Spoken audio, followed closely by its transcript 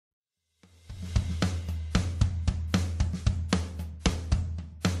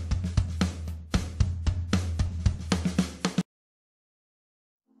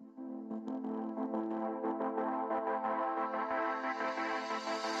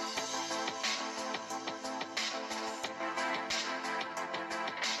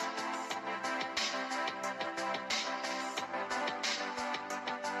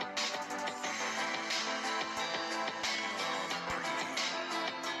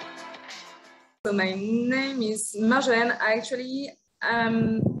So my name is Marjolaine. Actually,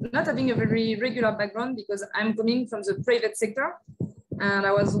 I'm not having a very regular background because I'm coming from the private sector. And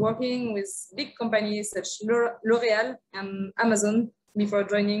I was working with big companies such as L'Oréal and Amazon before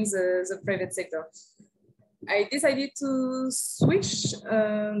joining the private sector. I decided to switch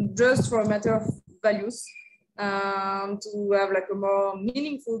just for a matter of values, to have like a more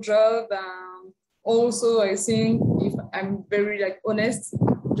meaningful job. Also, I think if I'm very like honest,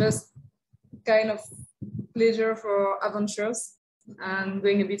 just kind of pleasure for adventures and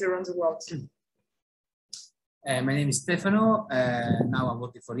going a bit around the world. My name is Stefano. Now I'm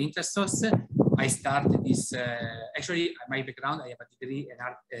working for Intersos. I started this, actually my background, I have a degree,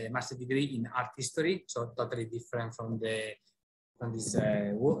 a master's degree in art history, so totally different from this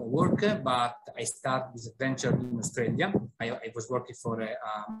work, but I started this adventure in Australia. I was working for a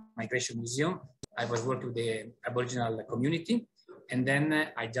migration museum. I was working with the Aboriginal community, and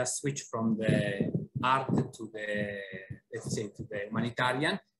then I just switched from the art to the, let's say, to the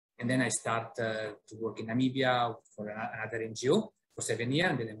humanitarian. And then I started to work in Namibia for another NGO for 7 years,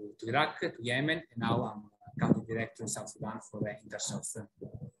 and then I moved to Iraq, to Yemen, and now I'm country director in South Sudan for Intersos.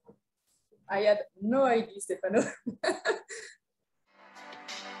 I had no idea, Stefano.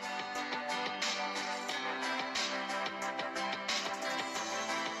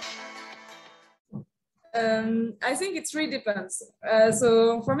 I think it really depends.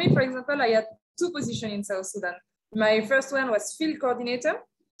 So for me, for example, I had two positions in South Sudan. My first one was field coordinator.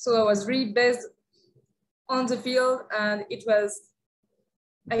 So I was really based on the field, and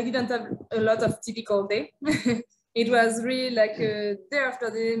I didn't have a lot of typical day. It was really like day after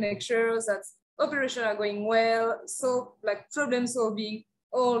day, make sure that operations are going well. So like problem solving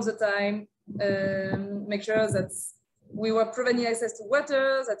all the time, make sure that we were providing access to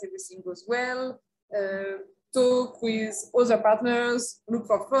water, that everything goes well, talk with other partners, look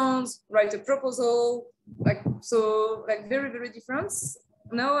for funds, write a proposal, so very, very different.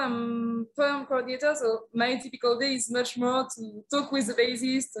 Now I'm firm coordinator, so my typical day is much more to talk with the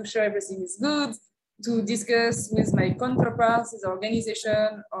bases, to sure everything is good, to discuss with my counterparts, the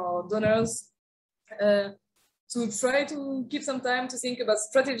organization or donors, to try to keep some time to think about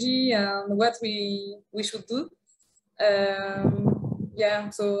strategy and what we should do. Yeah,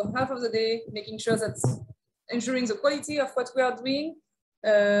 so half of the day making sure that ensuring the quality of what we are doing,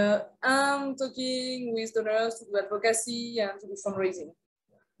 and talking with donors to do advocacy and to do fundraising.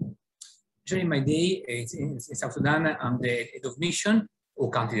 During my day in South Sudan, I'm the head of mission or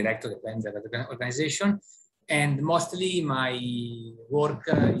country director, depends on the organization. And mostly my work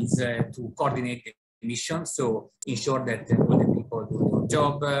is to coordinate the mission, so ensure that all the people do their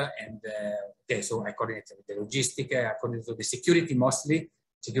job. Okay, so I coordinate the logistics, I coordinate the security mostly.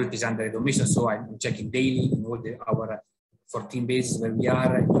 Security is under the mission, so I'm checking daily in all our 14 bases where we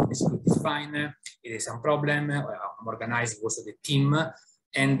are. If the security is fine, if there's some problem, I'm organizing also the team.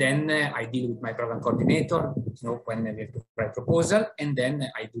 And then I deal with my program coordinator, when we have to write proposal, and then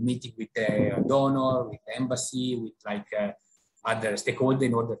I do meeting with the donor, with the embassy, with other stakeholders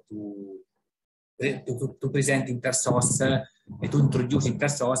in order to present Intersos, to introduce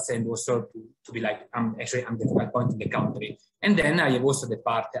Intersos, and also to be like, I'm the focal point in the country. And then I have also the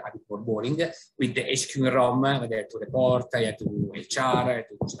part a bit more boring with the HQ in Rome, where I have to report, I have to do HR, I have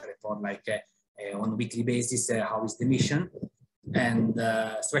to report like on a weekly basis, how is the mission. And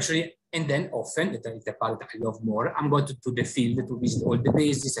so actually, and then often, that is the part that I love more, I'm going to the field to visit all the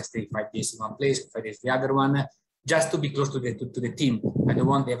bases. I stay 5 days in one place, 5 days in the other one, just to be close to the team. I don't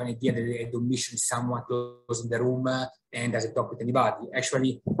want to have an idea that the mission is someone close in the room and doesn't talk with anybody.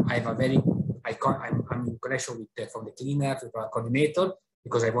 Actually, I have I'm in connection with from the cleaner to the coordinator,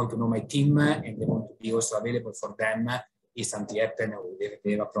 because I want to know my team and I want to be also available for them if something happens or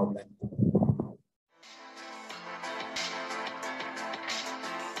they have a problem.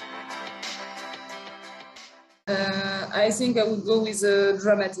 I think I would go with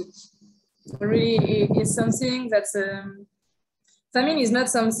dramatic. Really, it's something that's famine is not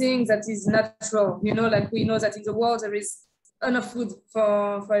something that is natural. Like we know that in the world there is enough food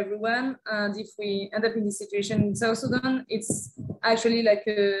for everyone, and if we end up in this situation in South Sudan, it's actually like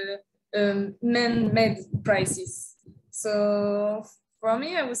a man-made crisis. So for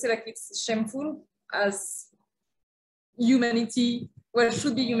me, I would say like it's shameful as humanity. Well,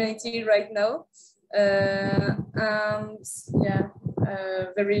 should be humanity right now. And yeah,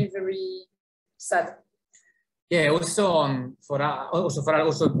 very, very sad. Yeah, also for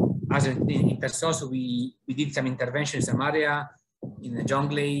us as in Intersos, we did some intervention in some area in the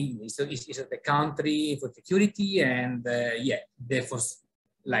jungle, in the east of the country for security, and yeah, therefore,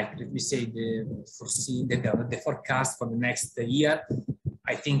 like let me say, the forecast for the next year,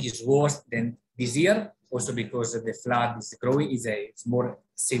 I think is worse than this year, also because the flood is growing, it's more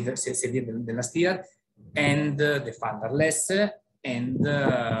severe than last year, and the funds are less, and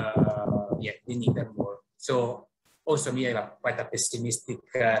yeah, they need them more. So also me, I have quite a pessimistic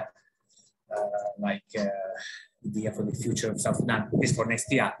idea for the future of South Sudan, at least for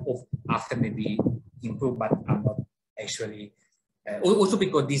next year, or after maybe improve, but I'm not actually. Also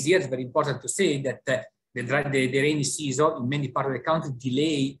because this year it's very important to say that the rainy season in many parts of the country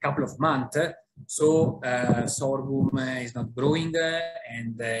delay a couple of months, so sorghum is not growing,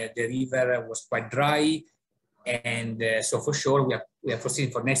 and the river was quite dry, and so for sure we are foreseeing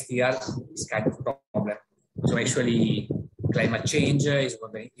for next year this kind of problem. So actually climate change is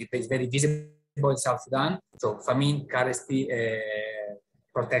very visible in South Sudan. So famine, scarcity,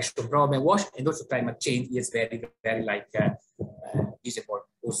 protection problem, wash, and also climate change is very, very like visible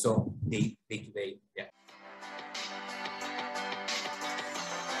also day to day. Yeah.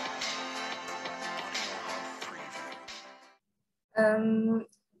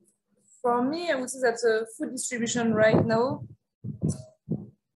 For me, I would say that food distribution right now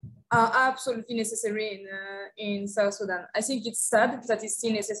are absolutely necessary in South Sudan. I think it's sad that it's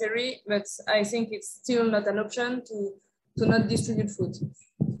still necessary, but I think it's still not an option to not distribute food.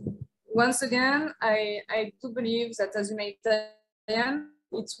 Once again, I do believe that as humanitarian,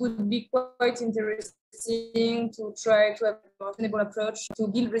 it would be quite interesting to try to have a more sustainable approach to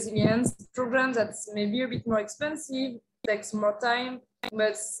build resilience, programs that's maybe a bit more expensive, takes more time,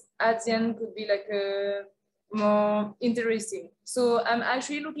 but at the end could be like more interesting. So I'm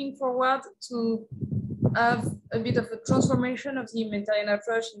actually looking forward to have a bit of a transformation of the humanitarian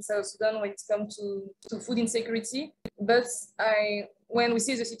approach in South Sudan when it comes to food insecurity. But when we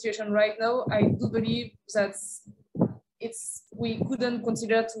see the situation right now, I do believe that we couldn't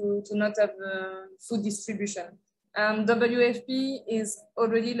consider to not have food distribution. And WFP is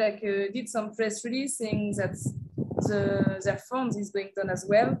already did some press release saying that their funds is going down as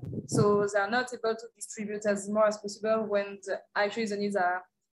well. So they are not able to distribute as more as possible when actually the needs are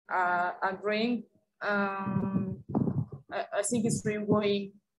growing. I think it's really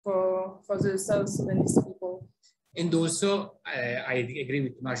worrying for the South Sudanese people. And also, I agree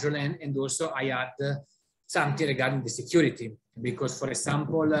with Marjolaine, and also I add something regarding the security, because for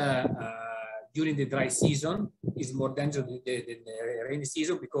example, during the dry season is more dangerous than the rainy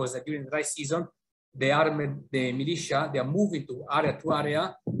season, because during the dry season, the militia, they are moving to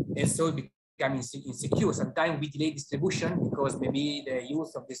area, and so it becomes insecure. Sometimes we delay distribution because maybe the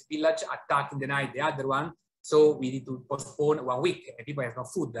youth of this village attack in the night the other one, so we need to postpone 1 week, and people have no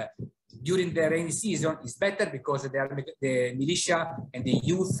food. During the rainy season, it's better because the militia and the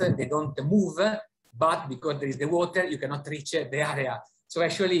youth, they don't move, but because there is the water, you cannot reach the area. So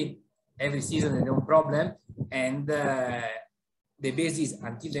actually, every season there's no problem, and the base is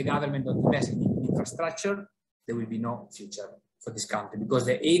until the government don't invest in infrastructure, there will be no future for this country, because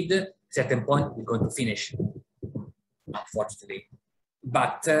the aid at a certain point is going to finish, unfortunately.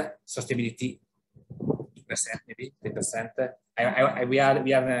 But sustainability, 2%, maybe 3%. We are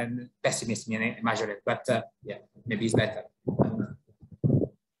pessimists, Marjolaine, but yeah, maybe it's better.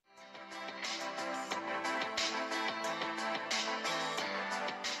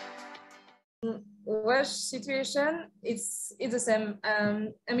 Wash situation, it's the same.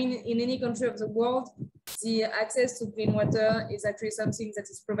 I mean, in any country of the world, the access to clean water is actually something that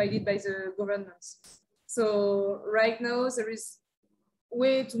is provided by the government. So right now, there is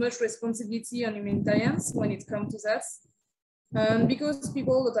way too much responsibility on humanitarians when it comes to that. Because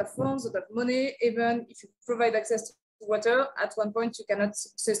people that have funds, that have money, even if you provide access to water, at one point you cannot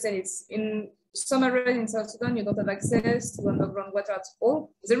sustain it. In some areas in South Sudan, you don't have access to underground water at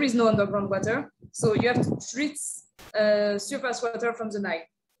all. There is no underground water. So you have to treat surface water from the Nile,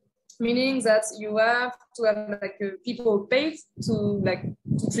 meaning that you have to have people paid to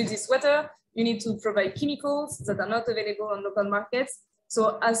treat this water. You need to provide chemicals that are not available on local markets.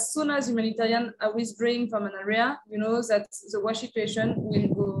 So as soon as humanitarians are withdrawing from an area, you know that the wash situation will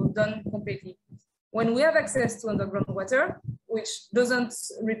go down completely. When we have access to underground water, which doesn't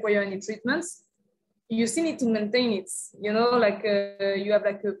require any treatments, you still need to maintain it. You know, you have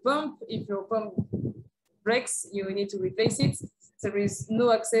a pump. If your pump breaks, you need to replace it. There is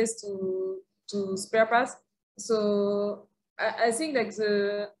no access to spare parts. So I think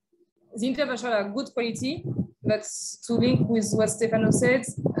the interventions are good quality, but to link with what Stefano said,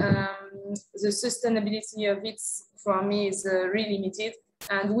 the sustainability of it for me is really limited,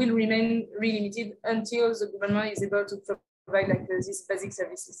 and will remain really limited until the government is able to provide these basic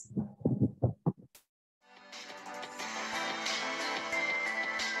services.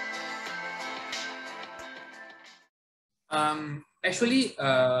 Actually,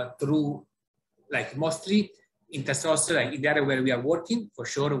 through like mostly in terms also like in the area where we are working, for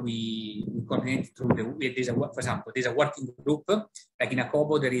sure we coordinate through for example, there's a working group, like in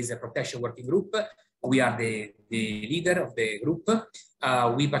Akobo, there is a protection working group. We are the leader of the group.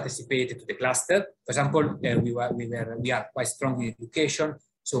 We participated to the cluster. For example, we are quite strong in education,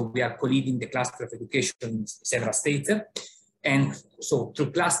 so we are co-leading the cluster of education in several states. And so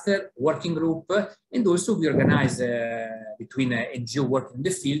through cluster, working group, and also we organize between NGO working in the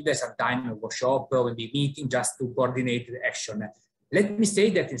field, sometimes a workshop or the meeting just to coordinate the action. Let me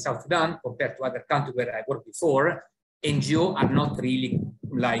say that in South Sudan, compared to other countries where I worked before, NGO are not really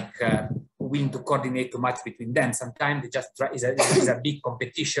like willing to coordinate too much between them. Sometimes they just try, is a big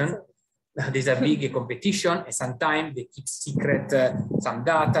competition. There's a big competition, and sometimes they keep secret some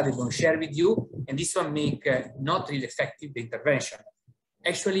data they don't share with you, and this one make not really effective the intervention.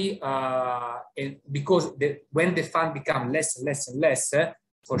 Actually, because when the fund become less and less and less,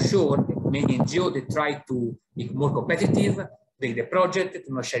 for sure, many NGO they try to be more competitive, make the project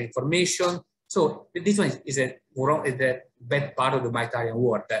to not share information. So this one is a bad part of the humanitarian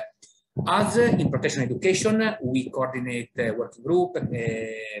world. As in protection education, we coordinate working group,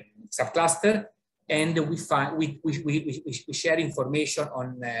 subcluster, and we share information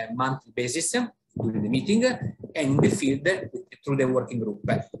on a monthly basis during the meeting and in the field through the working group.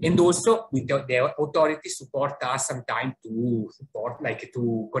 And also the authorities support us sometimes to support, like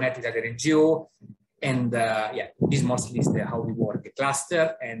to connect with other NGO. And yeah, this mostly is how we work, the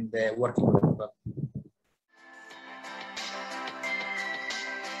cluster and the working group.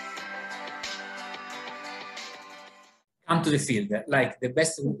 Come to the field. Like the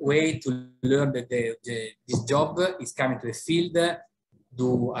best way to learn this job is coming to the field,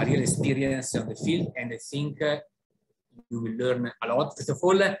 do a real experience on the field, and I think you will learn a lot. First of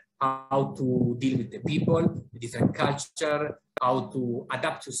all, how to deal with the people, the different culture, how to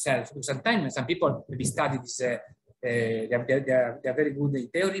adapt yourself. Because sometimes some people maybe study this, they are very good in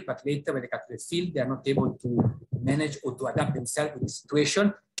theory, but later when they come to the field, they are not able to manage or to adapt themselves to the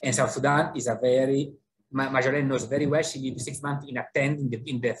situation. And South Sudan is a very Marjolaine knows very well. She lived 6 months in a tent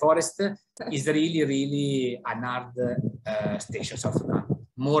in the forest. Is really, really an hard station, South Sudan,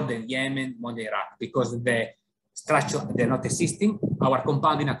 more than Yemen, more than Iraq, because the structure, they're not existing. Our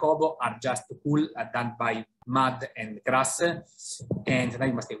compound in Akobo are just cool, done by mud and grass. And then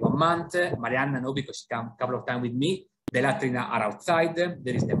you must take 1 month. Marianna knows because she came a couple of times with me. The latrina are outside.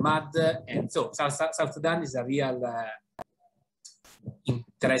 There is the mud. And so South Sudan is a real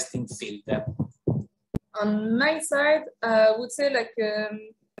interesting field. On my side, I would say like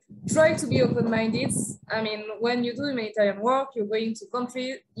try to be open-minded. I mean, when you do humanitarian work, you're going to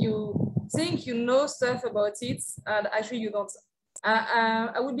country, you think you know stuff about it, and actually you don't.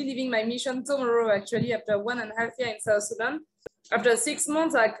 I will be leaving my mission tomorrow, actually, after 1.5 years in South Sudan. After 6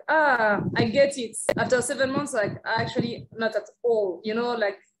 months, like, I get it. After 7 months, like, actually not at all. You know,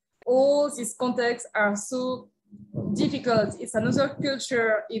 like all these contexts are so difficult. It's another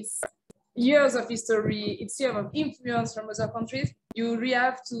culture. It's years of history, it's years of influence from other countries. You really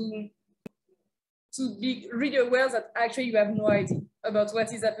have to be really aware that actually you have no idea about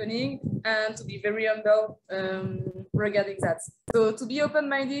what is happening and to be very humble regarding that. So to be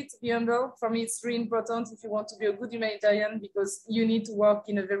open-minded, to be humble, for me it's really important if you want to be a good humanitarian, because you need to work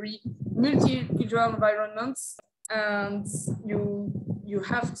in a very multicultural environment and you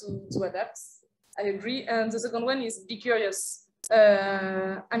have to adapt. I agree. And the second one is be curious.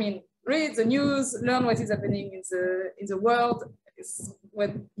 I mean, read the news, learn what is happening in the world. It's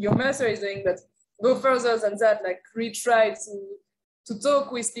what your master is doing, but go further than that. Like really try to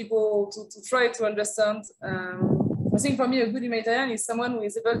talk with people, to try to understand. I think for me, a good humanitarian is someone who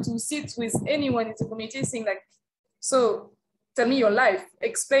is able to sit with anyone in the community, saying like, so tell me your life,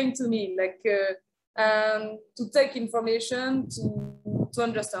 explain to me, like, and to take information to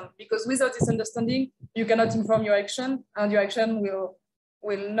understand. Because without this understanding, you cannot inform your action, and your action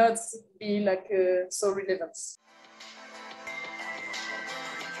will not be like so relevant.